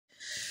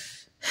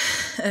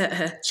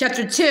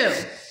Chapter 2.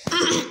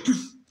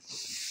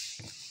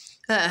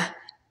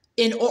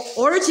 In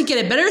order to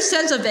get a better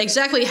sense of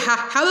exactly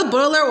how the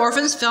Baudelaire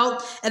orphans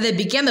felt as they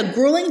began the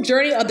grueling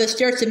journey up the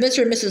stairs to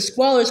Mr. and Mrs.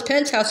 Squaller's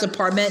penthouse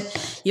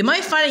apartment, you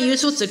might find it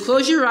useful to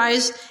close your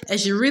eyes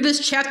as you read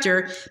this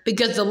chapter,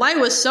 because the light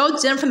was so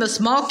dim from the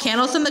small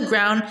candles on the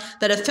ground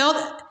that it felt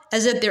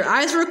as if their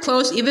eyes were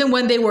closed even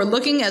when they were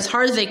looking as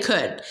hard as they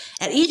could.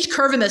 At each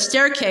curve in the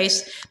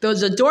staircase, there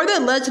was a door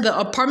that led to the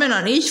apartment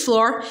on each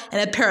floor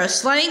and a pair of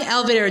sliding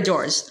elevator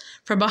doors.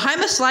 From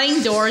behind the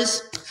sliding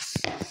doors,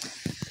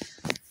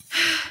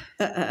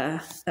 the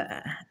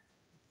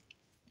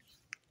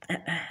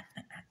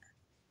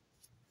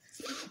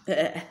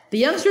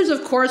youngsters,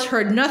 of course,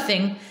 heard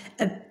nothing,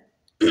 and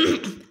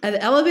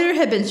the elevator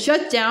had been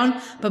shut down,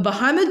 but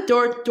behind the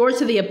doors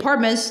to the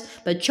apartments,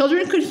 the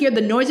children could hear the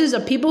noises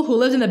of people who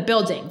lived in the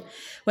building.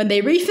 When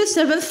they reached the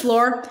 7th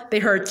floor, they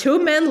heard two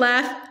men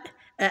laugh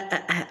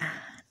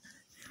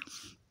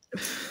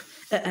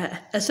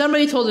as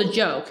somebody told a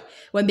joke.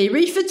 When they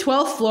reached the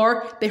 12th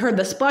floor, they heard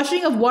the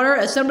splashing of water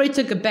as somebody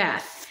took a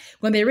bath.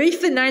 When they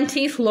reached the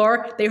 19th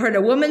floor, they heard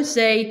a woman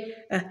say,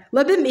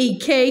 "Let them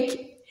eat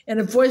cake," in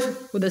a voice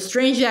with a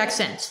strange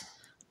accent.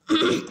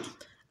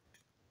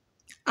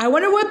 "I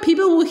wonder what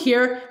people will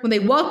hear when they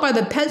walk by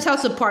the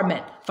penthouse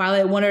apartment,"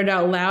 Violet wondered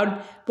out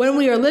loud, "when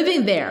we are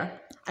living there.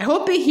 I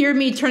hope they hear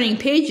me turning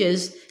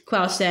pages,"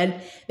 Klaus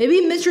said.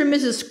 "Maybe Mr. and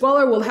Mrs.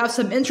 Squaller will have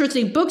some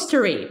interesting books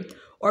to read.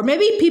 Or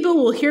maybe people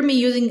will hear me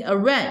using a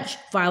wrench,"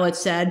 Violet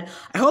said.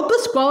 "I hope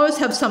the Squallers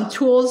have some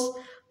tools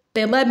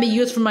they let me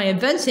use for my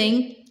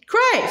inventing."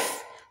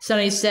 "Crife,"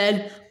 Sunny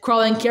said,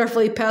 crawling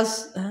carefully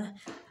past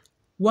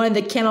one of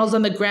the candles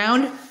on the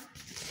ground.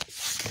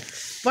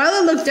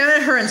 Violet looked down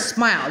at her and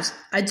smiled.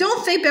 "I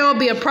don't think that will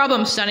be a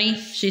problem, Sunny,"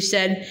 she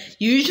said.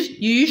 You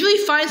usually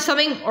find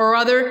something or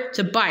other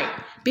to bite.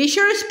 Be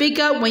sure to speak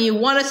up when you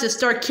want us to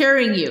start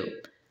carrying you."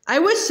 "I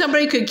wish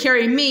somebody could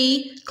carry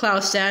me,"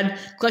 Klaus said,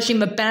 clutching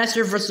the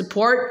banister for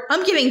support.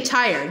 "I'm getting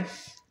tired."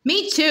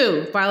 "Me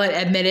too," Violet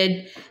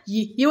admitted.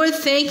 You would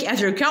think,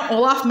 after Count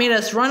Olaf made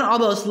us run all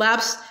those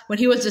laps when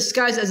he was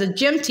disguised as a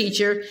gym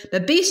teacher,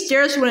 that these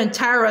stairs wouldn't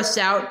tire us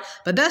out,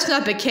 but that's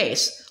not the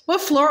case.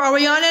 What floor are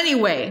we on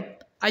anyway?"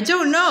 "I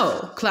don't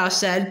know," Klaus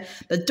said.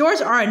 "The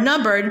doors aren't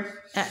numbered,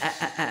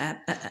 and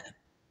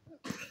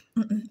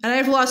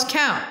I've lost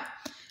count."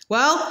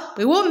 "Well,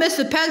 we won't miss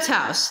the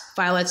penthouse,"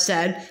 Violet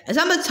said. "It's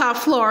on the top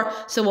floor,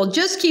 so we'll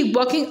just keep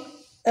walking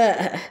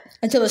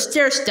until the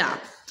stairs stop."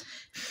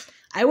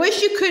 "I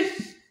wish you could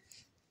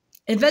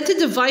invent a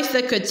device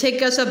that could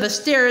take us up the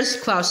stairs,"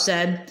 Klaus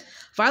said.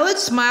 Violet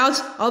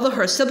smiled, although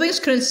her siblings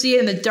couldn't see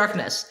it in the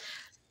darkness.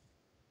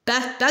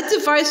 That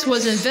device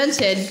was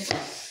invented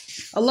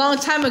a long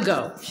time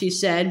ago," she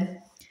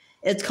said.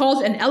 "It's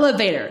called an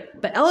elevator,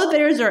 but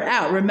elevators are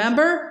out,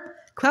 remember?"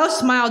 Klaus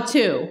smiled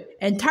too.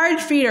 "And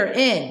tired feet are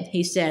in,"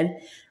 he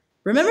said.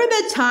 "Remember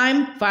that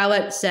time,"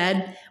 Violet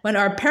said, "when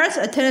our parents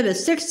attended the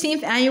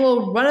 16th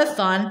annual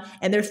run-a-thon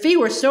and their feet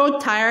were so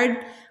tired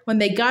when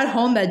they got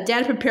home that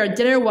Dad prepared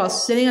dinner while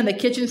sitting on the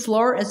kitchen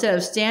floor instead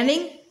of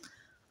standing?"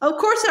 "Of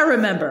course I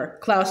remember,"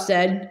 Klaus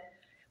said.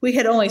 "We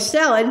had only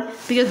salad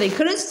because they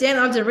couldn't stand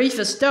up to reach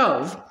the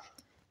stove."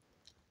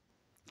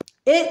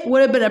 "It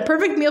would have been a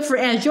perfect meal for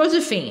Aunt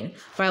Josephine,"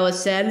 Violet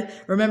said,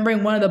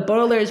 remembering one of the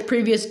Baudelaire's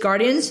previous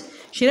guardians.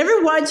 She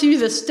never wanted to use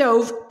the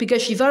stove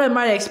because she thought it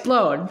might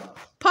explode.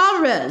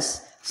 "Palmres,"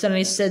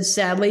 Sunny said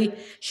sadly.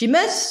 She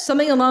meant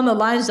something along the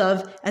lines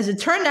of, "As it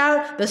turned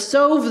out, the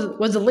stove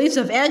was the least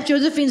of Aunt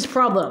Josephine's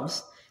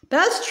problems."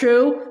 "That's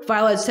true,"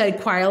 Violet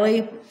said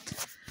quietly.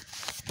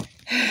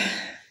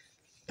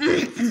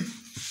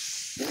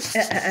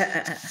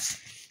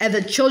 As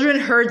the children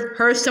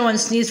heard someone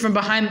sneeze from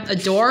behind a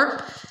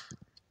door.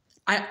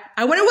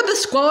 I wonder what the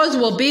Squallers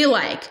will be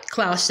like,"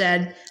 Klaus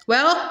said.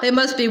 "Well, they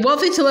must be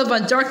wealthy to live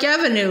on Dark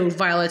Avenue,"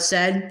 Violet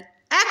said.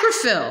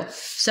 "Acrophil,"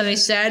 Sunny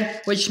said,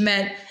 which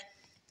meant,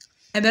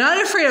 "and they're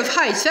not afraid of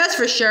heights, that's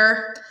for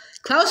sure."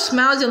 Klaus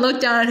smiled and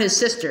looked down at his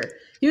sister.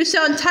 "You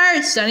sound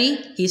tired,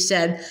 Sunny," he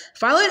said.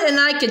 "Violet and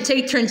I can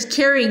take turns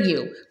carrying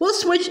you. We'll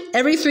switch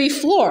every 3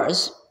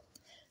 floors.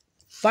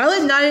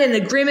 Violet nodded in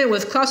agreement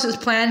with Klaus's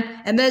plan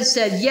and then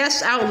said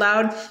yes out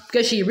loud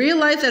because she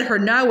realized that her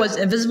nod was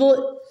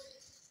invisible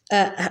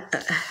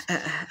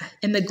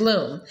in the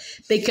gloom.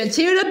 They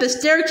continued up the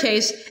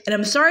staircase, and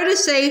I'm sorry to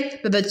say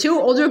that the 2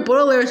 older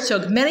Baudelaires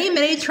took many,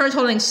 many turns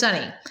holding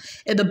Sunny.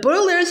 If the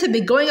Baudelaires had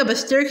been going up a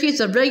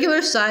staircase of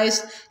regular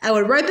size, I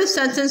would write the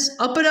sentence,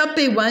 "Up and up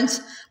they went,"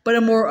 but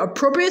a more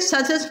appropriate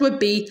sentence would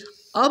be,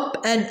 "Up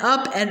and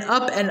up and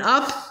up and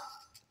up."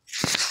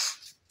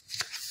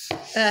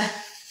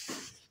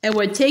 It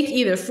would take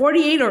either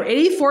 48 or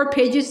 84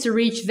 pages to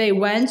reach "they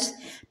went,"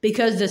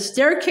 because the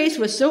staircase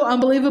was so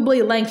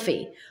unbelievably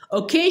lengthy.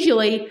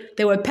 Occasionally,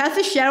 they would pass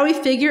the shadowy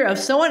figure of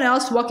someone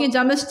else walking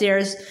down the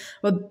stairs,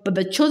 but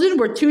the children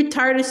were too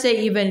tired to say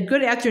even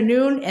 "good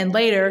afternoon" and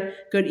later,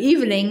 "good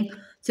evening"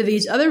 to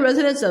these other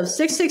residents of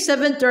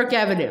 667 Dark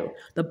Avenue.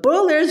 The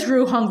Baudelaires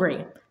grew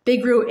hungry. They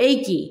grew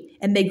achy,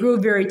 and they grew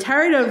very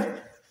tired of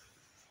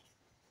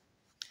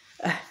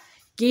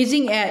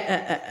gazing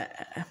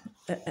at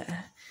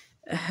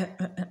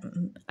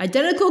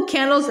identical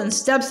candles and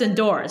steps and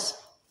doors.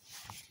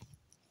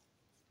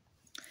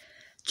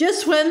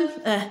 Just when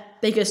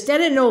they could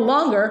stand it no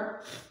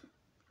longer,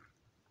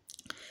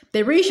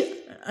 they reached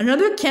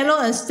another candle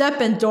and step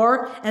and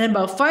door, and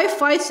about 5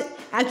 flights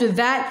after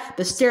that,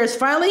 the stairs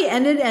finally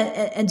ended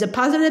and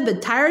deposited the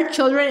tired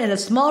children in a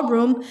small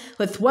room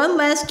with one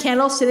last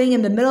candle sitting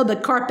in the middle of the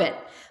carpet.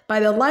 By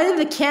the light of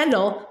the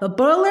candle, the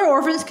Baudelaire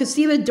orphans could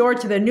see the door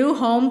to their new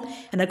home,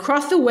 and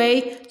across the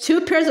way,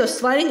 2 pairs of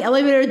sliding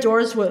elevator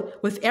doors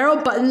with arrow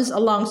buttons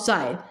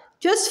alongside.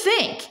 "Just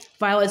think,"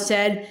 Violet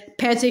said,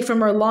 panting from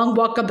her long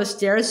walk up the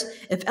stairs.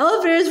 "If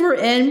elevators were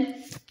in,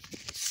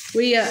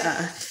 we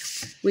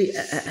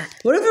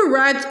would have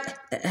arrived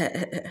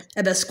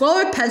at the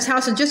squalor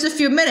penthouse in just a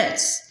few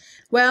minutes."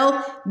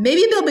 "Well,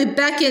 maybe they'll be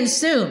back in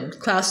soon,"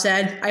 Klaus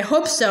said. "I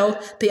hope so.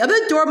 The other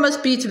door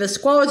must be to the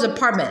squalor's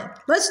apartment.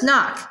 Let's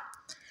knock."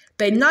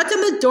 They knocked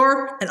on the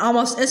door, and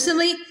almost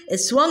instantly, it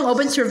swung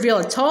open to reveal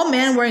a tall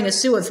man wearing a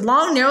suit with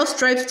long, narrow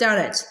stripes down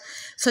it.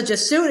 Such a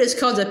suit is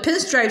called a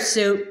pinstripe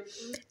suit,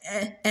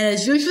 and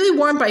is usually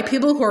worn by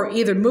people who are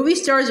either movie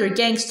stars or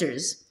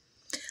gangsters.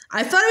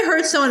 "I thought I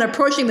heard someone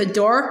approaching the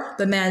door,"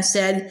 the man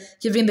said,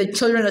 giving the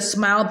children a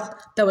smile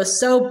that was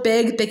so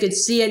big they could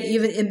see it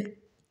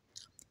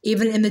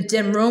even in the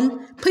dim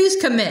room. "Please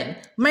come in.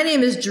 My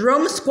name is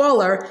Jerome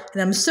Squalor,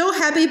 and I'm so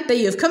happy that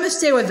you've come to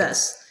stay with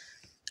us."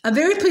 "I'm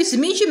very pleased to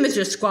meet you,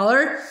 Mr.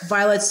 Squalor,"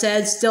 Violet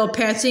said, still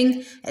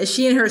panting, as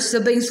she and her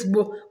siblings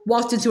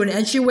walked into an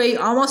entryway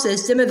almost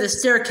as dim as the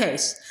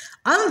staircase.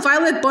 "I'm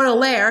Violet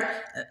Baudelaire,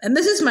 and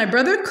this is my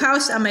brother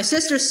Klaus and my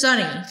sister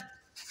Sunny."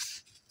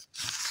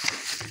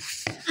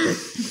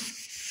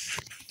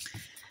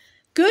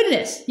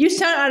 "Goodness, you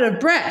sound out of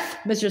breath,"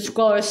 Mr.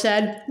 Squalor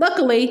said.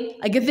 "Luckily,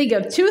 I can think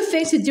of 2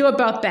 things to do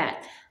about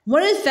that.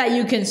 One is that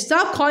you can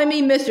stop calling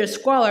me Mr.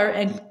 Squalor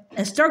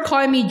and start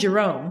calling me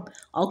Jerome.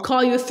 I'll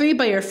call you 3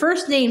 by your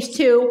first names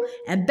too,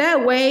 and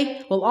that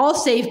way we'll all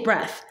save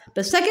breath.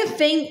 The second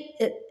thing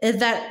is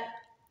that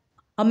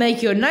I'll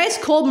make you a nice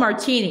cold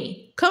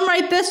martini. Come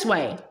right this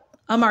way."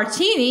 "A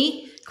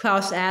martini?"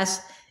 Klaus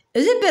asked.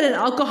 "Isn't that an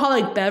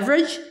alcoholic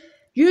beverage?"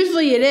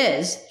 "Usually it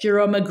is,"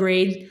 Jerome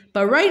agreed,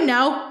 "but right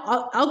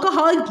now,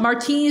 alcoholic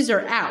martinis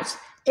are out.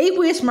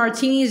 Aqueous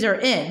martinis are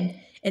in.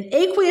 An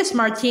aqueous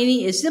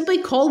martini is simply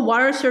cold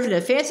water served in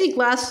a fancy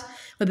glass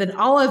with an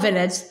olive in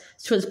it,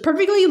 so it's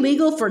perfectly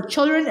legal for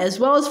children as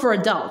well as for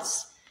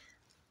adults."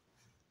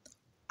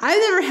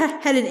 "I've never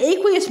had an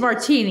aqueous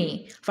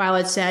martini,"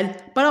 Violet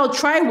said, "but I'll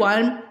try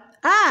one."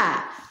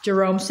 "Ah,"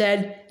 Jerome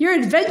said, "you're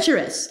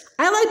adventurous.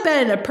 I like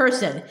that in a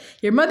person.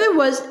 Your mother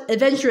was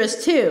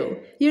adventurous too.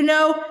 You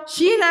know,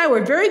 she and I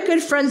were very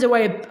good friends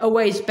a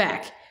ways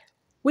back.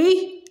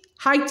 We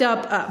hiked up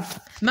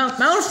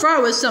Mount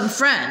Fra with some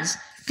friends.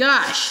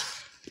 Gosh,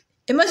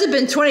 it must have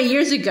been 20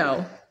 years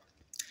ago.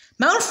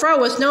 Mount Fra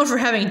was known for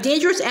having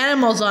dangerous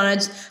animals on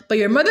it, but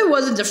your mother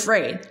wasn't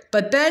afraid.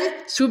 But then,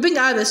 swooping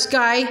out of the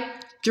sky,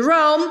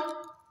 Jerome,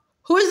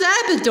 who is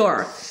that at the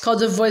door?"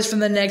 called a voice from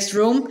the next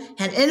room,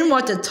 and in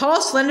walked a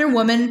tall, slender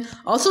woman,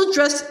 also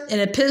dressed in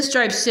a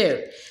pinstripe suit.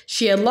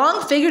 She had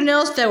long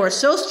fingernails that were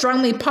so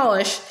strongly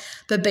polished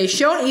that they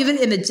shone even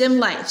in the dim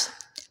light.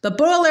 "The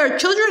Baudelaire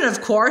children,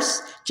 of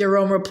course,"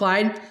 Jerome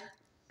replied.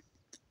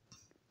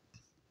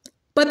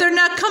 "But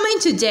they're not coming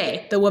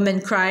today," the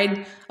woman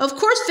cried. "Of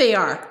course they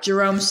are,"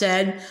 Jerome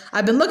said.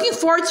 "I've been looking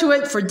forward to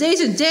it for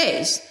days and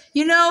days.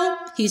 You know,"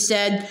 he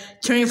said,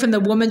 turning from the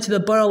woman to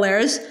the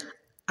Baudelaires,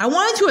 "I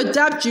wanted to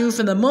adopt you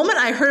from the moment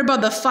I heard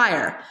about the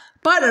fire,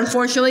 but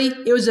unfortunately,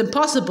 it was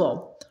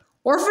impossible.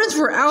 Orphans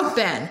were out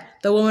then,"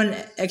 the woman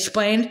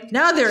explained.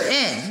 "Now they're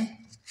in."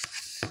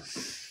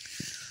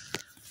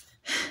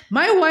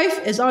 "My wife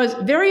is always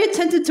very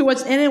attentive to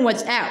what's in and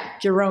what's out,"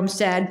 Jerome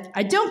said.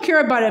 "I don't care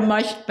about it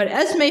much, but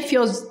Esme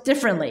feels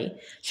differently.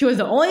 She was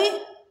the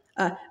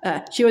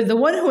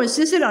one who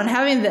insisted on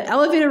having the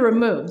elevator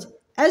removed.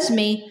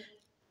 Esme,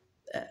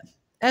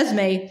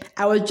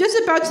 I was just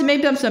about to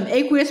make them some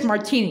aqueous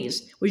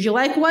martinis. Would you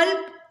like one?"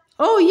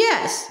 "Oh,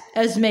 yes,"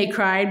 Esme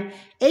cried.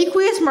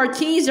 "Aqueous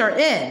martinis are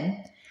in."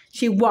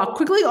 She walked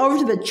quickly over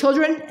to the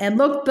children and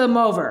looked them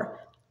over.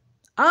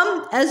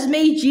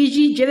 Esme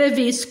Gigi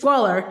Genevieve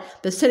Squalor,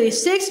 the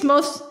city's 6th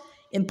most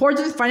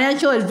important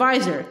financial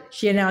advisor,"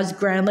 she announced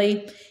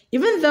grandly.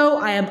 "Even though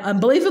I am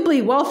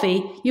unbelievably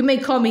wealthy, you may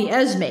call me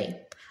Esme.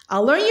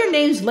 I'll learn your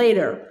names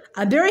later.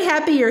 I'm very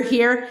happy you're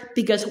here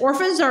because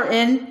orphans are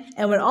in,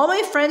 and when all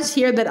my friends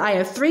hear that I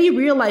have 3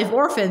 real-life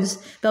orphans,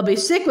 they'll be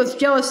sick with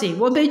jealousy,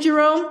 won't they,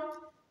 Jerome?"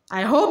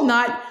 "I hope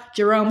not,"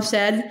 Jerome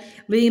said,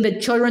 leading the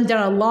children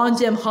down a long,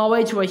 dim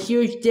hallway to a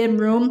huge, dim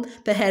room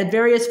that had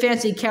various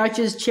fancy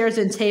couches, chairs,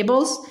 and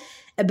tables.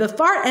 At the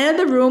far end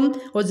of the room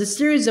was a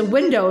series of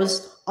windows,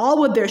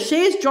 all with their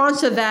shades drawn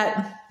so that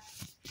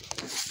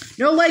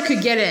no light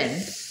could get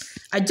in.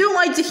 "I don't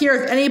like to hear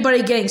of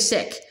anybody getting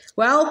sick.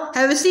 Well,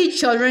 have a seat,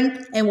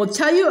 children, and we'll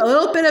tell you a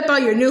little bit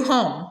about your new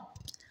home."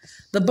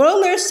 The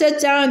Baudelaires sat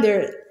down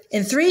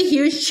in 3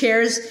 huge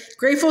chairs,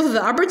 grateful for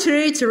the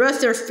opportunity to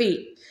rest their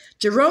feet.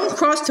 Jerome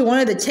crossed to one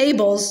of the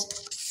tables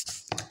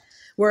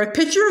where a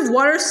pitcher of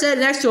water sat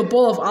next to a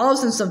bowl of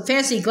olives and some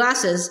fancy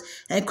glasses,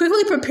 and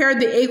quickly prepared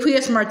the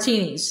aqueous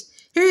martinis.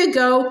 Here you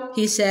go,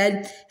 he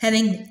said,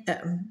 handing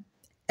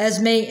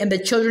Esme and the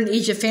children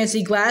each a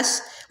fancy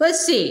glass.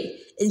 Let's see.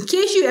 In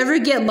case you ever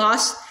get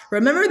lost,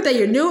 remember that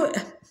your new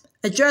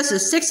address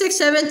is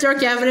 667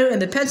 Dark Avenue in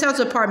the penthouse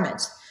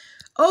apartments.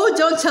 Oh,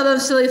 don't tell them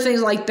silly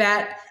things like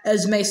that,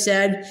 Esme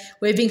said,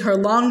 waving her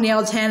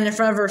long-nailed hand in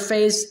front of her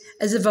face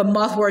as if a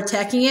moth were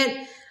attacking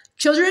it.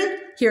 Children,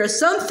 here are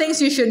some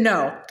things you should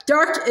know.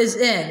 Dark is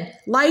in.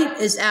 Light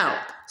is out.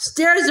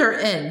 Stairs are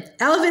in.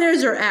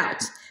 Elevators are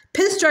out.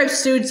 Pinstripe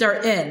suits are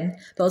in.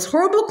 Those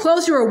horrible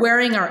clothes you are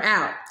wearing are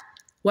out.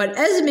 What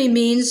Esme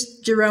means,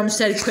 Jerome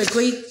said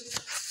quickly,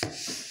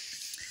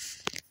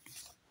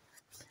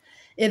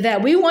 is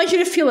that we want you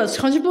to feel as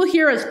comfortable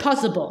here as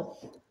possible.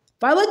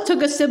 Violet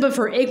took a sip of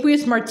her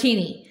aqueous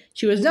martini.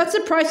 She was not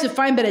surprised to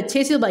find that it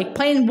tasted like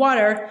plain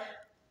water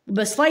with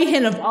a slight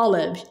hint of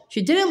olive.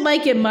 She didn't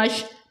like it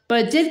much,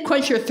 but it did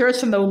quench her thirst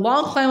from the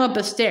long climb up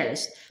the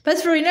stairs.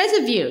 That's very nice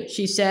of you,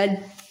 she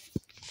said.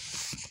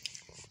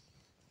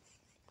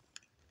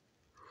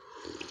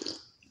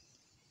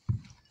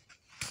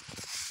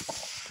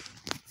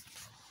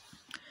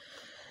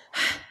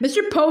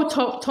 Mr. Poe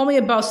told me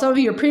about some of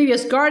your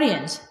previous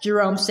guardians,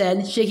 Jerome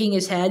said, shaking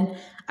his head.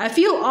 I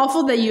feel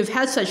awful that you've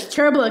had such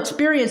terrible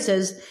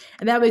experiences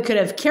and that we could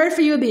have cared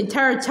for you the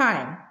entire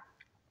time.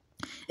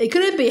 It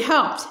couldn't be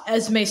helped,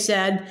 Esme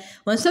said.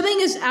 When something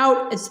is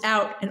out, it's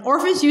out, and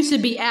orphans used to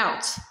be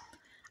out.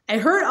 I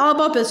heard all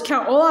about this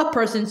Count Olaf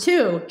person,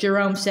 too,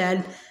 Jerome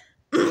said.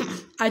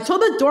 I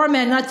told the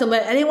doorman not to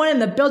let anyone in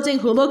the building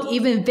who looked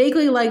even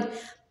vaguely like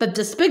the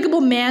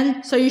despicable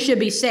man, so you should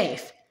be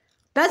safe.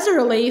 That's a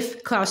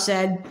relief, Klaus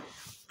said.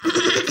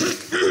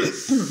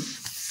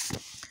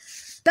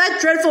 That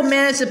dreadful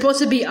man is supposed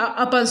to be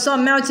up on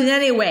some mountain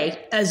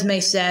anyway, Esme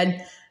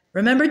said.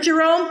 Remember,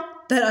 Jerome?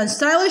 That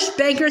unstylish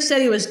banker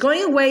said he was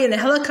going away in a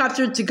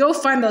helicopter to go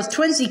find those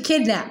twins he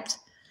kidnapped.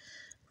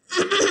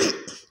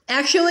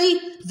 Actually,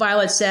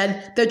 Violet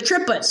said, they're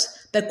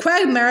triplets. The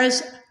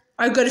Quagmires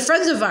are good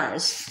friends of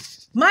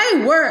ours.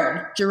 My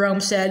word,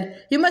 Jerome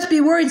said. You must be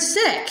worried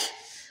sick.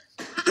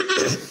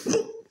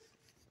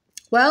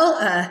 Well,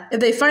 if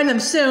they find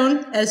them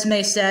soon,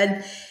 Esme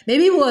said,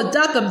 maybe we'll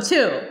adopt them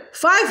too.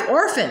 5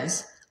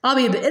 orphans. I'll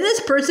be the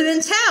innocent person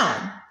in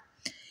town.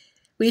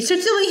 We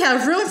certainly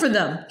have room for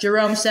them,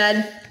 Jerome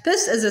said.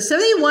 This is a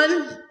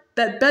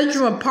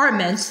 71-bedroom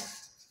apartment,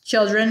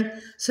 children,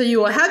 so you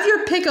will have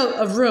your pick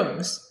of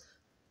rooms.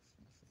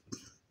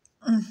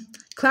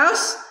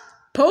 Klaus,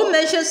 Poe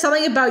mentioned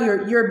something about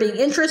your being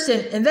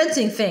interested in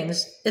inventing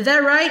things. Is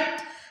that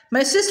right?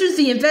 My sister's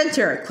the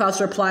inventor,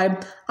 Klaus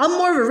replied. I'm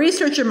more of a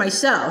researcher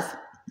myself.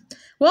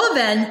 Well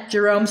then,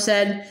 Jerome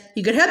said,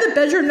 you could have the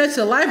bedroom next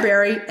to the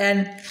library,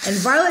 and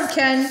Violet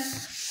can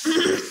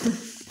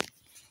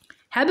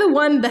have the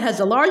one that has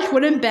a large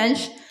wooden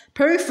bench,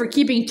 perfect for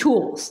keeping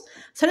tools.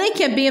 Sunny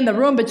can be in the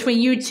room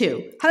between you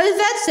two. How does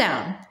that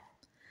sound?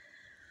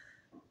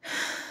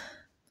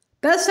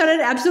 That sounded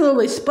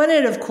absolutely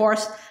splendid, of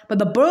course, but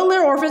the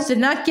Baudelaire orphans did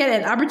not get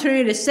an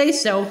opportunity to say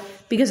so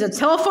because the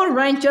telephone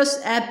rang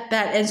just at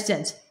that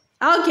instant.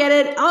 I'll get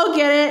it,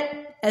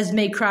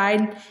 Esme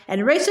cried,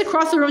 and raced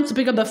across the room to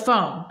pick up the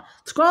phone.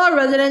 Squalor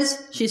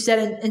residence, she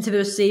said into the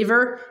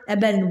receiver,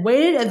 and then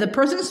waited as the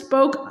person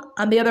spoke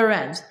on the other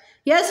end.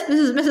 Yes, this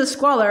is Mrs.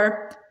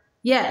 Squalor.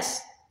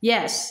 Yes.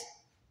 Yes?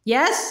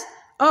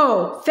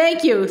 Oh,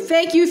 thank you.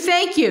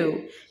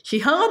 She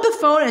hung up the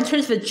phone and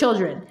turned to the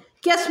children.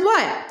 Guess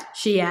what?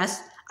 She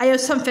asked. I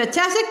have some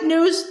fantastic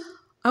news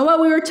on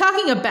what we were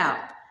talking about.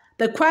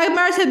 The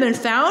Quagmires have been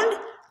found?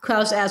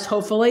 Klaus asked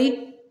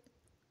hopefully.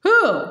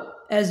 Who?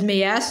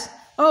 Esme asked.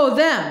 Oh,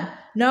 them.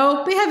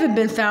 No, they haven't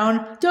been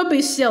found. Don't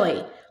be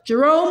silly.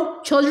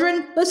 Jerome,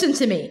 children, listen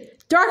to me.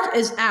 Dark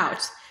is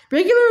out.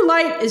 Regular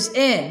light is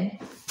in.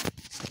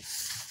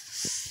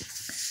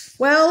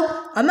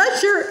 Well, I'm not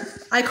sure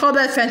I call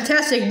that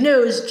fantastic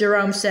news,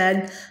 Jerome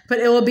said, but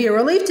it will be a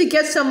relief to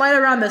get some light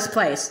around this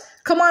place.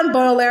 Come on,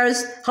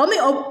 Baudelaires, help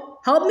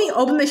me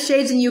open the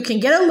shades and you can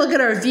get a look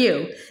at our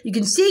view. You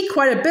can see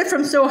quite a bit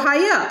from so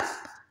high up.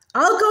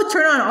 I'll go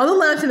turn on all the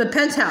lamps in the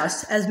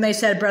penthouse, Esme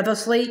said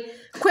breathlessly.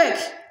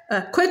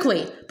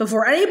 Quickly,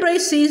 before anybody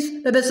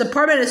sees that this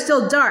apartment is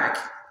still dark.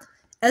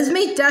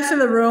 Esme dashed from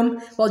the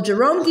room, while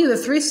Jerome gave the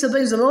 3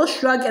 siblings a little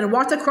shrug and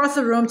walked across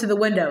the room to the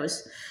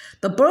windows.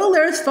 The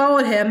Baudelaires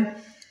followed him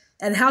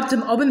and helped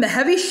him open the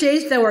heavy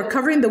shades that were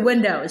covering the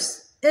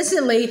windows.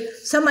 Instantly,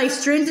 sunlight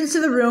streamed into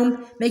the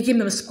room, making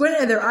them squint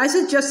and their eyes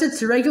adjusted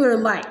to regular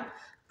light.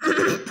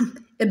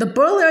 If the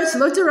Baudelaires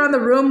looked around the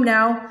room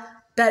now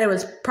that it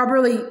was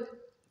properly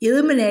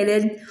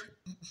illuminated,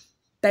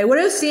 they would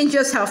have seen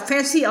just how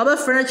fancy all the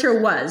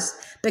furniture was.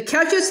 The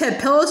couches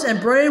had pillows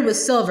embroidered with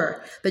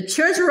silver. The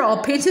chairs were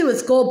all painted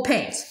with gold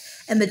paint.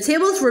 And the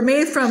tables were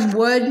made from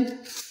wood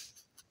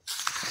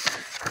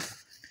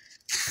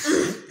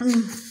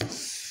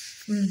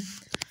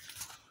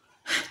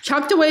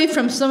chopped away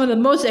from some of the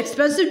most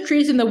expensive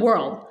trees in the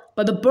world.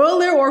 But the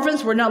Baudelaire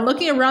orphans were not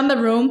looking around the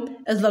room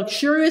as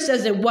luxurious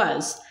as it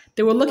was.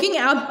 They were looking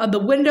out of the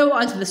window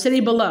onto the city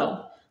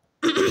below.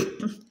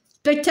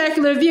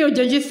 Spectacular view,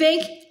 don't you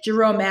think?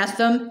 Jerome asked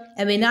them,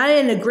 and they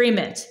nodded in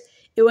agreement.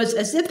 It was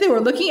as if they were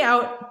looking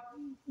out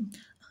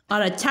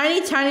on a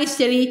tiny, tiny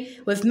city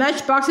with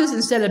matchboxes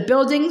instead of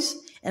buildings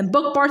and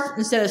bookmarks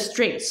instead of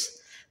streets.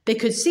 They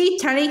could see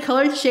tiny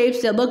colored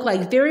shapes that looked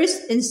like various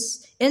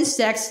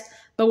insects,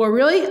 but were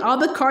really all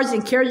the cars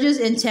and carriages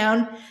in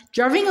town,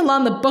 driving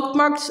along the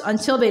bookmarks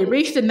until they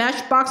reached the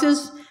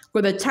matchboxes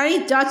where the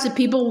tiny dots of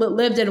people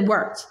lived and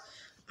worked.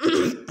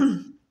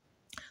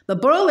 The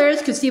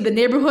Baudelaires could see the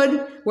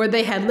neighborhood where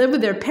they had lived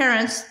with their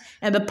parents,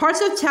 and the parts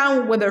of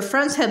town where their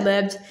friends had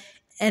lived,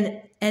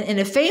 and in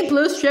a faint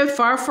blue strip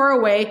far, far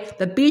away,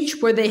 the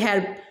beach where they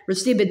had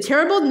received the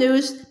terrible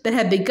news that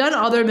had begun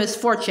all their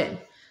misfortune.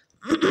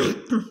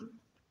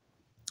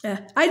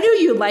 I knew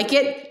you'd like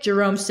it,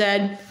 Jerome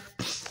said.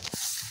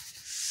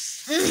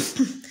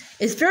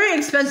 It's very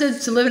expensive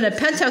to live in a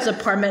penthouse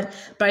apartment,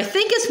 but I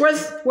think it's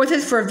worth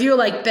it for a view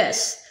like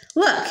this.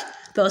 Look,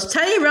 those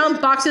tiny round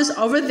boxes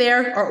over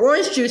there are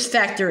orange juice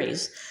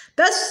factories.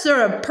 That sort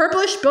of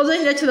purplish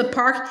building next to the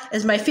park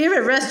is my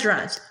favorite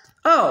restaurant.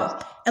 Oh,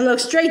 and look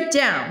straight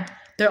down.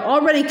 They're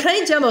already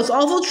cutting down those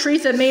awful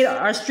trees that made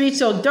our street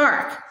so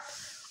dark.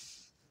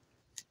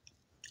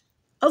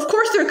 Of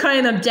course they're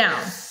cutting them down,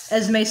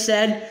 Esme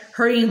said,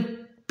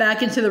 hurrying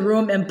back into the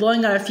room and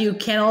blowing out a few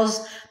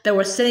candles that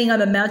were sitting on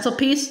the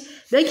mantelpiece.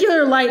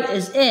 Regular light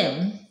is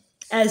in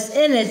as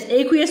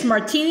aqueous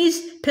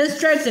martinis,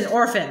 pinstripes, and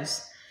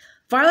orphans.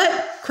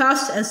 Violet,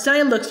 Klaus, and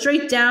Sunny looked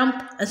straight down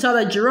and saw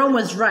that Jerome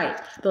was right.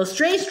 Those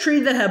strange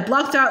trees that had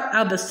blocked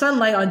out the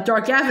sunlight on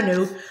Dark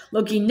Avenue,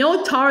 looking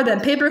no taller than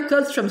paper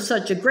clips from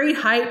such a great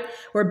height,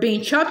 were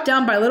being chopped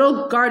down by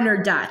little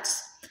gardener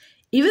dots.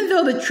 Even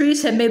though the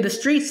trees had made the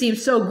street seem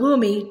so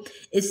gloomy,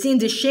 it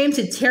seemed a shame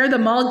to tear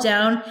them all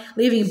down,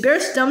 leaving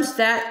bare stumps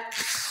that,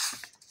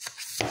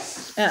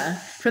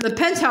 from the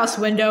penthouse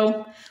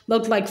window,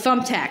 looked like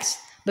thumbtacks.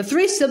 The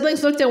three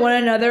siblings looked at one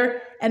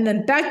another and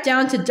then back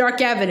down to Dark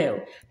Avenue.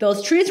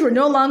 Those trees were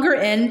no longer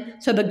in,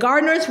 so the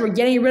gardeners were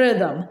getting rid of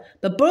them.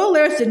 The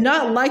Baudelaires did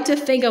not like to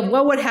think of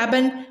what would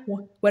happen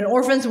when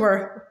orphans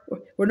were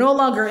no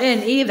longer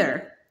in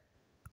either.